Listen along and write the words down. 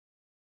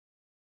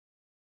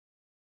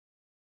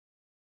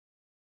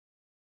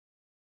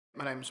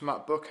My name's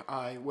Matt Buck.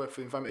 I work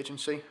for the Environment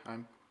Agency.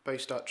 I'm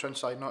based at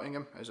Trentside,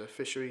 Nottingham as a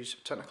Fisheries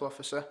Technical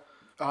Officer.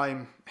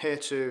 I'm here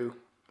to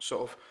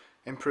sort of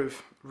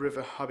improve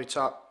river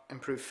habitat,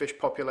 improve fish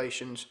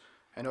populations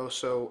and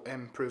also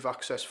improve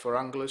access for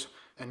anglers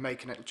and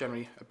making it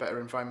generally a better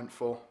environment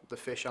for the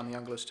fish and the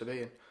anglers to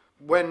be in.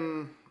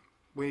 When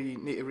we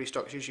need to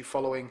restock, it's usually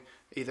following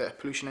either a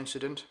pollution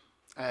incident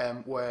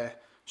where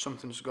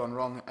something's gone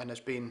wrong and there's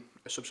been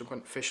a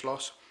subsequent fish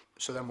loss.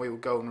 So then we will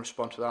go and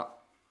respond to that,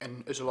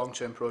 and as a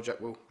long-term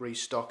project we'll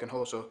restock and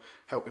also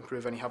help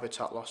improve any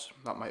habitat loss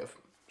that might have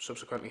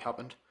subsequently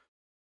happened.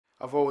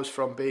 I've always,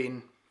 from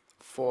being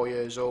 4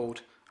 years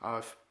old,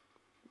 I've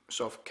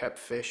sort of kept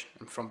fish,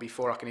 and from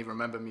before I can even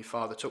remember, my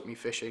father took me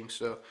fishing,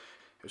 so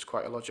it was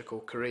quite a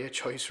logical career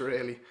choice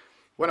really.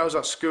 When I was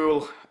at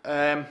school,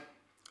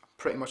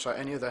 pretty much like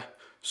any other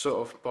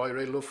sort of boy, I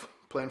really loved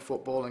playing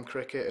football and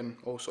cricket and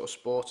all sort of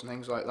sports and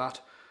things like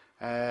that,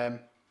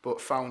 but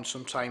found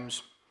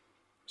sometimes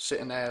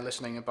sitting there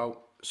listening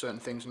about certain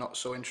things not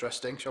so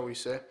interesting, shall we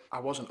say. I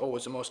wasn't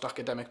always the most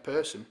academic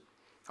person.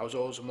 I was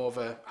always more of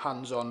a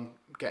hands-on,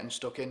 getting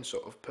stuck in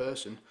sort of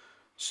person.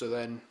 So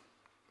then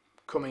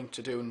coming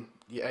to doing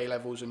your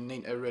A-levels and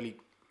needing to really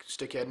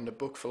stick your head in the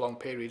book for long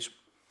periods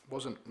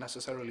wasn't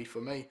necessarily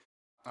for me.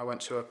 I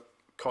went to a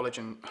college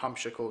in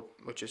Hampshire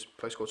which is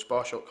a place called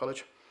Sparsholt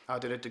College. I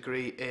did a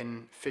degree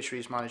in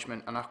Fisheries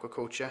Management and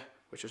Aquaculture,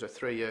 which was a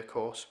 3-year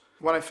course.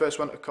 When I first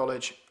went to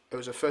college, it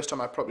was the first time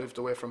I probably lived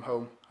away from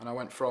home, and I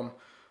went from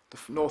the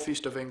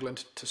northeast of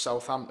England to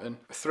Southampton,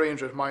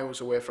 300 miles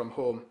away from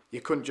home.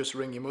 You couldn't just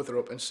ring your mother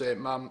up and say,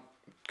 "Mum,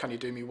 can you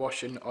do me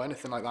washing?" or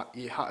anything like that.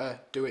 You had to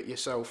do it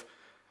yourself,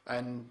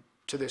 and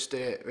to this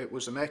day it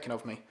was the making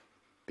of me,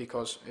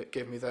 because it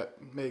gave me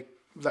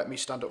let me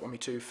stand up on my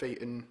 2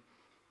 feet and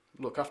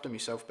look after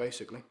myself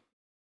basically.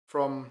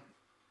 From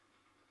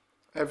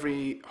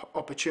every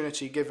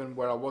opportunity given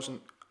where I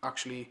wasn't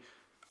actually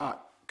at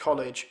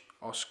college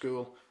or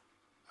school,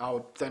 I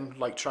would then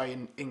try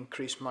and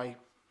increase my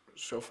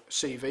sort of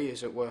CV,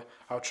 as it were.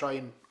 I would try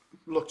and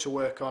look to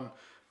work on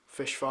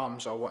fish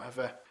farms or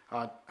whatever.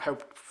 I'd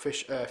help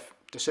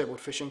disabled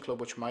fishing club,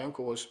 which my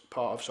uncle was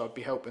part of, so I'd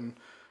be helping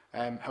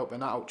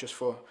that out just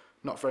for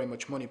not very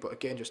much money, but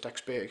again just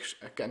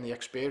getting the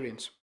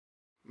experience.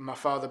 My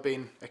father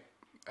being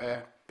a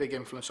big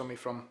influence on me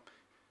from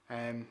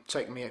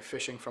taking me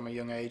fishing from a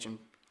young age and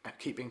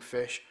keeping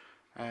fish,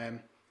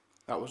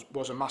 that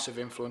was a massive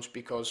influence,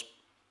 because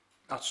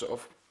that sort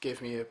of gave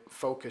me a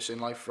focus in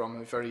life from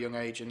a very young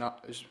age, and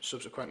that is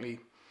subsequently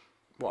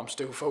what I'm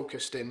still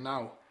focused in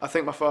now. I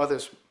think my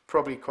father's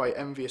probably quite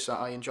envious that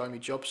I enjoy my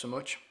job so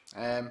much,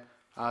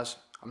 as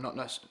I'm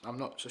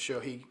not so sure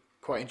he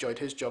quite enjoyed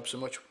his job so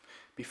much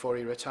before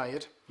he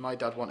retired. My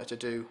dad wanted to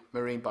do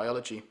marine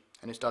biology,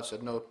 and his dad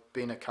said no,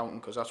 be an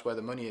accountant because that's where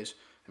the money is,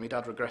 and my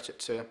dad regrets it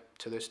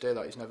to this day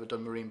that he's never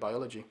done marine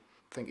biology.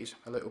 I think he's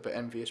a little bit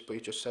envious, but he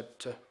just said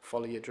to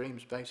follow your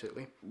dreams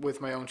basically. With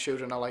my own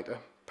children, I like to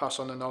pass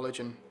on the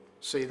knowledge and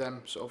see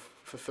them sort of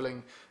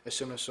fulfilling a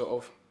similar sort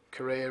of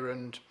career,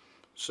 and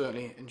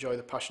certainly enjoy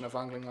the passion of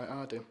angling like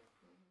I do.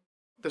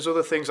 There's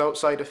other things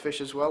outside of fish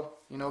as well,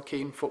 you know,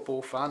 keen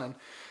football fan,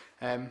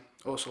 and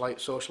also like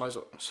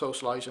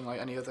socialising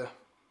like any other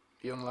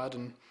young lad,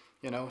 and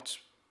you know,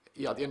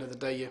 at the end of the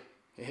day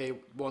you're here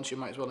once, you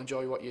might as well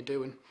enjoy what you're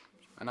doing,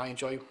 and I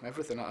enjoy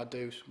everything that I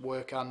do,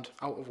 work and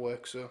out of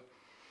work, so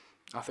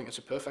I think it's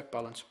a perfect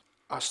balance.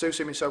 I still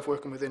see myself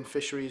working within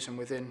fisheries and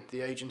within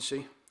the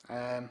agency,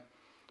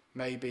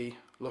 maybe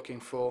looking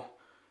for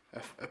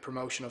a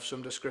promotion of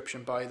some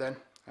description by then.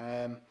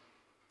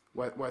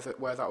 Where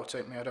that will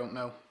take me, I don't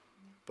know,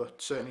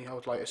 but certainly I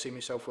would like to see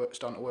myself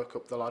starting to work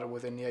up the ladder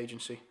within the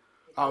agency.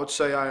 I would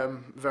say I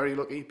am very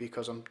lucky,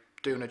 because I'm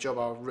doing a job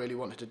I really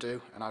wanted to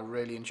do and I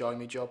really enjoy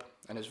my job,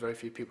 and there's very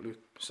few people who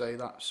say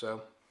that,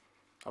 so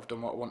I've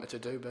done what I wanted to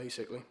do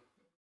basically.